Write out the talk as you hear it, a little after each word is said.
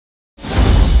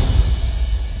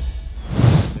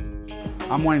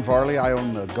I'm Wayne Varley. I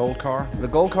own the Gold Car. The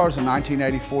Gold Car is a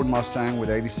 1980 Ford Mustang with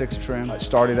 86 trim. It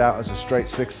started out as a straight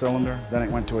 6-cylinder, then it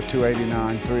went to a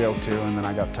 289, 302, and then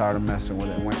I got tired of messing with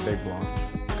it and went big block.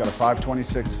 It's got a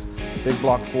 526 big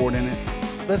block Ford in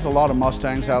it. There's a lot of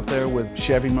Mustangs out there with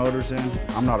Chevy motors in.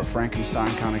 I'm not a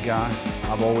Frankenstein kind of guy.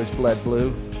 I've always bled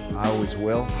blue. I always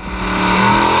will.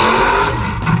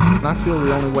 And I feel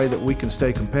the only way that we can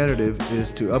stay competitive is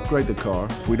to upgrade the car.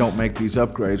 If we don't make these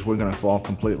upgrades, we're going to fall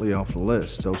completely off the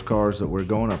list. Those cars that we're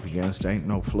going up against ain't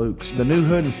no flukes. The new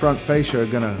hood and front fascia are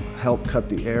going to help cut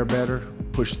the air better,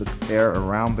 push the air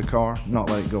around the car, not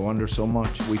let it go under so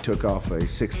much. We took off a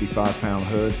 65-pound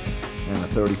hood and a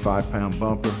 35-pound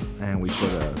bumper, and we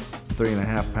put a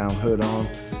 3.5-pound hood on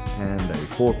and a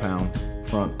 4-pound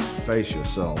front fascia,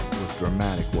 so with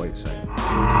dramatic weight saving.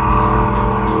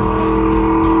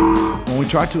 When we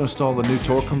tried to install the new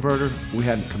torque converter, we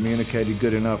hadn't communicated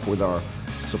good enough with our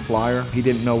supplier. He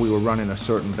didn't know we were running a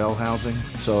certain bell housing,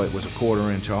 so it was a 1/4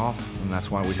 inch off, and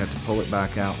that's why we had to pull it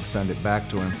back out and send it back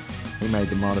to him. He made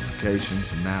the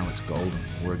modifications, and now it's golden.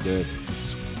 We're good.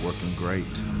 It's working great.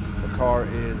 The car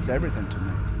is everything to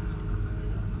me.